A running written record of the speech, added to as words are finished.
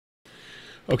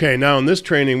Okay, now in this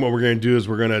training, what we're going to do is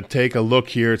we're going to take a look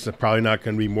here. It's probably not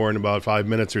going to be more than about 5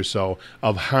 minutes or so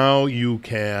of how you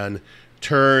can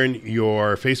turn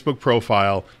your Facebook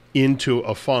profile into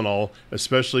a funnel,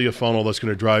 especially a funnel that's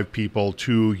going to drive people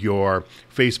to your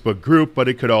Facebook group, but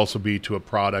it could also be to a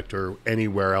product or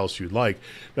anywhere else you'd like.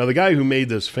 Now, the guy who made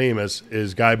this famous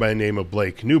is a guy by the name of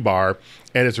Blake Newbar,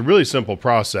 and it's a really simple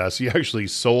process. He actually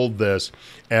sold this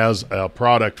as a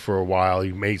product for a while.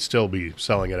 He may still be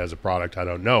selling it as a product, I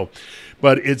don't know.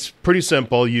 But it's pretty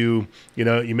simple. You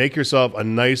make yourself a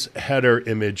nice header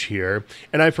image here,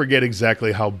 and I forget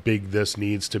exactly how big this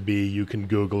needs to be. You can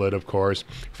Google it, of course,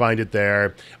 find it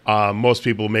there. Most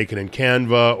people make it in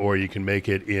Canva, or you can make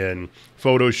it in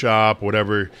Photoshop,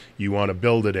 whatever you want to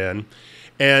build it in.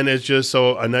 And it's just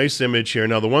so a nice image here.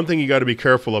 Now, the one thing you got to be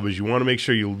careful of is you want to make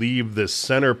sure you leave this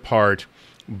center part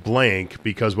blank,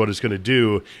 because what it's going to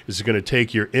do is it's going to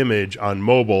take your image on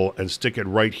mobile and stick it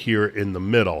right here in the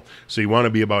middle. So you want to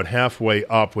be about halfway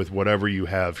up with whatever you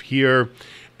have here,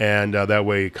 and that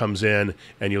way it comes in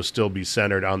and you'll still be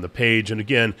centered on the page. And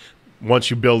again, once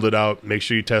you build it out, make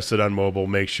sure you test it on mobile,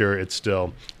 make sure it's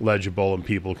still legible and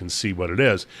people can see what it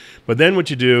is. But then what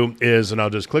you do is, and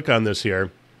I'll just click on this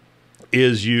here,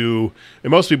 is and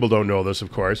most people don't know this,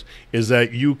 of course, is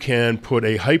that you can put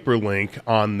a hyperlink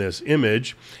on this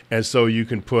image. And so you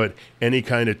can put any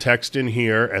kind of text in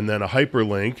here and then a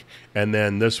hyperlink. And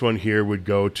then this one here would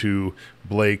go to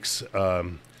Blake's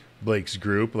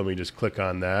group. Let me just click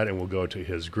on that and we'll go to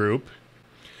his group.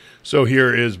 So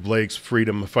here is Blake's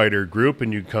Freedom Fighter group,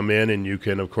 and you come in and you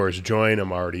can, of course, join.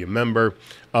 I'm already a member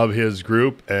of his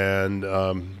group, and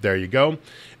there you go.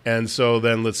 And so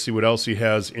then let's see what else he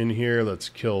has in here. Let's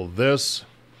kill this.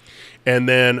 And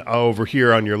then over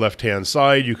here on your left-hand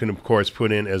side, you can, of course,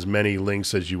 put in as many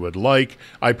links as you would like.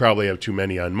 I probably have too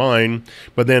many on mine.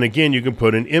 But then again, you can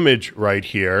put an image right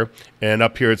here. And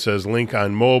up here it says link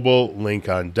on mobile, link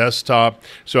on desktop.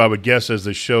 So I would guess as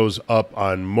this shows up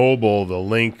on mobile, the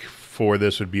link for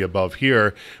this would be above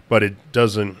here, but it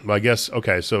doesn't, I guess.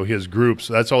 Okay, so his groups,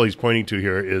 that's all he's pointing to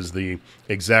here is the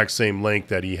exact same link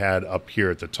that he had up here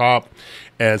at the top.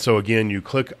 And so again, you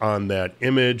click on that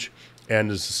image,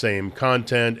 and it's the same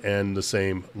content and the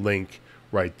same link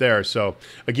right there. So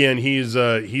again, he's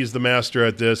the master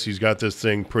at this. He's got this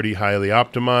thing pretty highly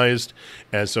optimized.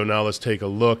 And so now let's take a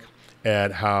look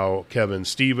at how Kevin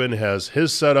Stephen has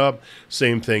his setup.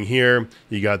 Same thing here.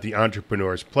 You got the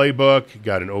Entrepreneur's Playbook. You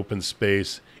got an open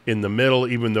space in the middle,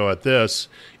 even though at this,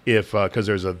 because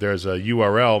there's a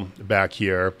URL back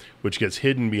here which gets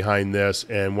hidden behind this,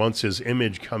 and once his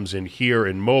image comes in here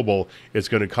in mobile, it's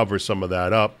going to cover some of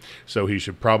that up. So he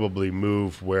should probably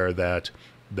move where that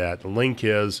link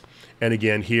is. And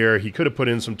again, here he could have put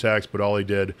in some text, but all he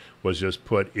did was just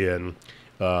put in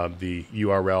the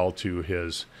URL to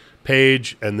his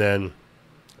page, and then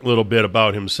a little bit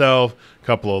about himself, a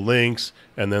couple of links,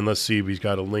 and then let's see if he's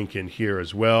got a link in here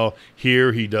as well.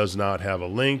 Here he does not have a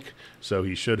link, so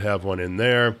he should have one in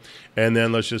there. And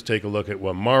then let's just take a look at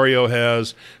what Mario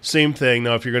has. Same thing.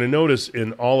 Now, if you're going to notice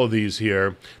in all of these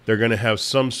here, they're going to have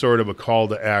some sort of a call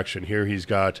to action. Here he's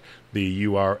got the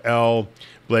URL.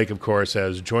 Blake, of course,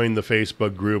 has joined the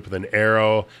Facebook group with an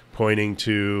arrow pointing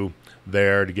to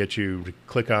there to get you to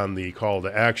click on the call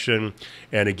to action.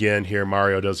 And again, here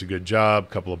Mario does a good job. A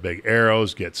couple of big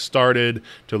arrows, get started,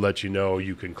 to let you know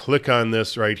you can click on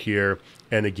this right here.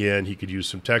 And again, he could use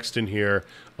some text in here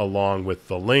along with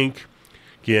the link.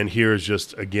 Again, here is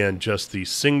just the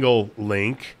single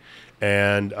link.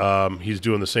 And he's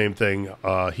doing the same thing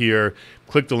here.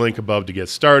 Click the link above to get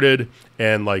started.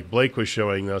 And like Blake was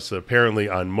showing us, apparently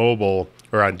on mobile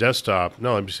or on desktop.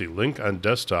 No, let me see, link on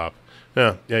desktop.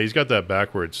 Yeah, he's got that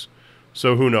backwards.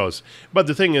 So who knows? But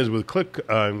the thing is, with Facebook,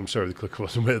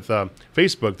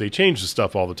 they change the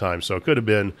stuff all the time. So it could have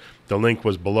been the link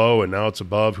was below and now it's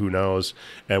above. Who knows?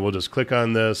 And we'll just click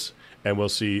on this, and we'll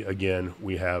see again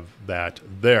we have that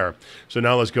there. So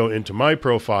now let's go into my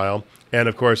profile. And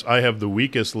of course, I have the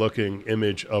weakest looking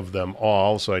image of them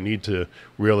all. So I need to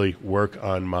really work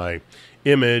on my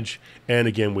image. And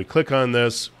again, we click on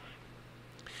this.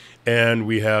 And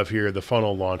we have here the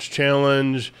funnel launch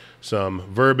challenge, some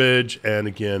verbiage, and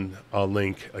again, a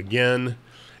link again.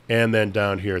 And then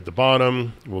down here at the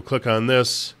bottom, we'll click on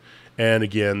this. And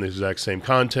again, the exact same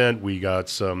content. We got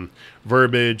some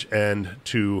verbiage and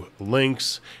 2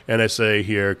 links. And I say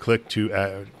here, click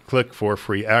for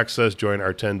free access, join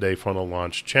our 10-day funnel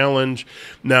launch challenge.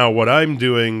 Now, what I'm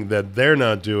doing that they're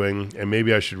not doing, and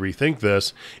maybe I should rethink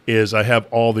this, is I have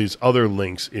all these other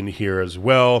links in here as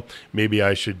well. Maybe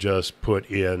I should just put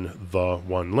in the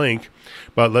one link.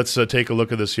 But let's take a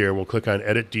look at this here. We'll click on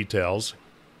Edit Details.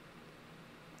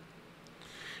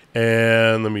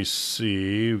 And let me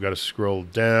see, we've got to scroll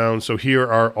down. So here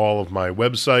are all of my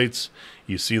websites.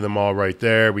 You see them all right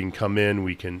there. We can come in,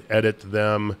 we can edit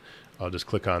them. I'll just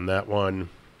click on that one.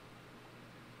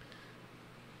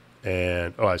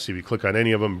 And, oh, I see, if you click on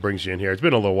any of them, it brings you in here. It's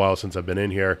been a little while since I've been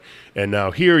in here. And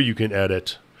now here you can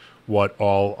edit what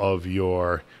all of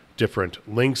your different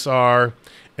links are.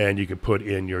 And you can put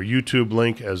in your YouTube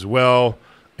link as well.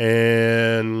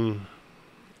 And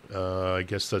I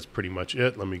guess that's pretty much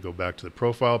it. Let me go back to the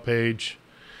profile page,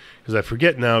 because I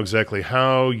forget now exactly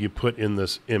how you put in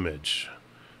this image.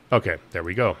 Okay, there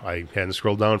we go. I hadn't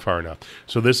scrolled down far enough.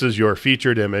 So this is your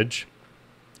featured image.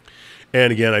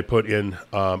 And again, I put in,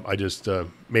 I just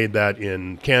made that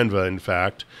in Canva, in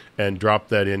fact, and dropped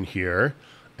that in here.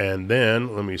 And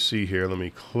then, let me see here, let me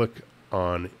click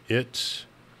on it.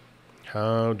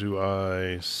 How do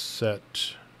I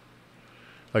set...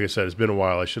 Like I said, it's been a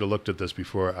while. I should have looked at this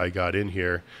before I got in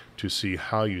here to see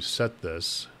how you set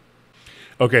this.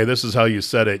 Okay, this is how you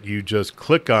set it. You just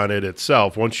click on it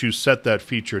itself. Once you set that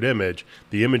featured image,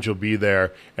 the image will be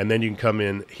there, and then you can come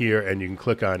in here and you can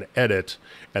click on Edit,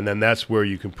 and then that's where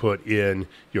you can put in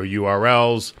your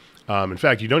URLs. In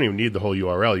fact, you don't even need the whole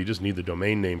URL. You just need the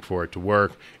domain name for it to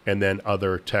work, and then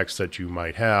other text that you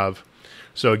might have.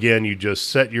 So again, you just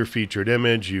set your featured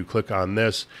image, you click on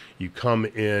this, you come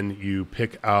in, you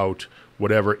pick out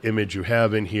whatever image you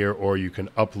have in here, or you can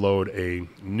upload a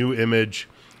new image,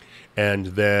 and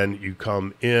then you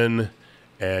come in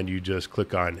and you just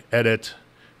click on Edit,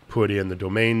 put in the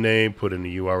domain name, put in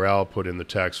the URL, put in the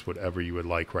text, whatever you would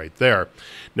like right there.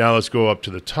 Now let's go up to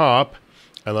the top.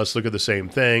 And let's look at the same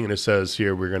thing. And it says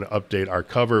here we're going to update our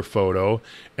cover photo.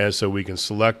 And so we can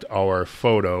select our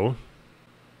photo.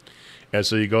 And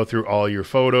so you go through all your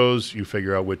photos, you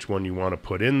figure out which one you want to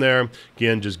put in there.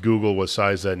 Again, just Google what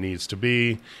size that needs to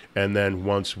be. And then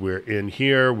once we're in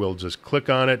here, we'll just click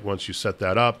on it. Once you set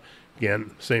that up,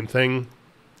 again, same thing.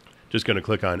 Just going to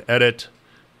click on Edit,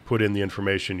 put in the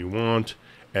information you want,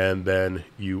 and then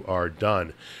you are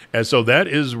done. And so that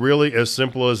is really as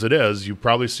simple as it is. You've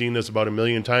probably seen this about 1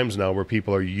 million times now, where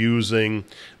people are using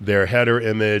their header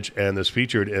image and this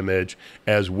featured image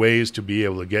as ways to be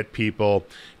able to get people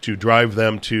to drive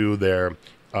them to their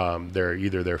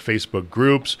either their Facebook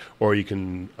groups, or you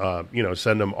can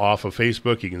send them off of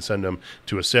Facebook. You can send them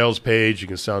to a sales page. You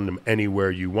can send them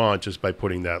anywhere you want just by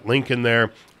putting that link in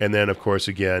there. And then, of course,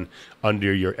 again,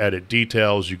 under your edit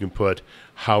details, you can put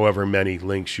however many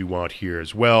links you want here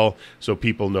as well, so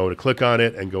people know to click on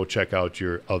it and go check out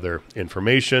your other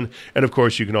information. And of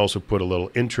course, you can also put a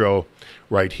little intro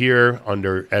right here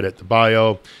under edit the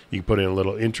bio. You can put in a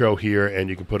little intro here, and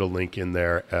you can put a link in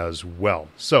there as well.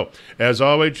 So as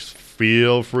always,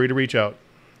 feel free to reach out.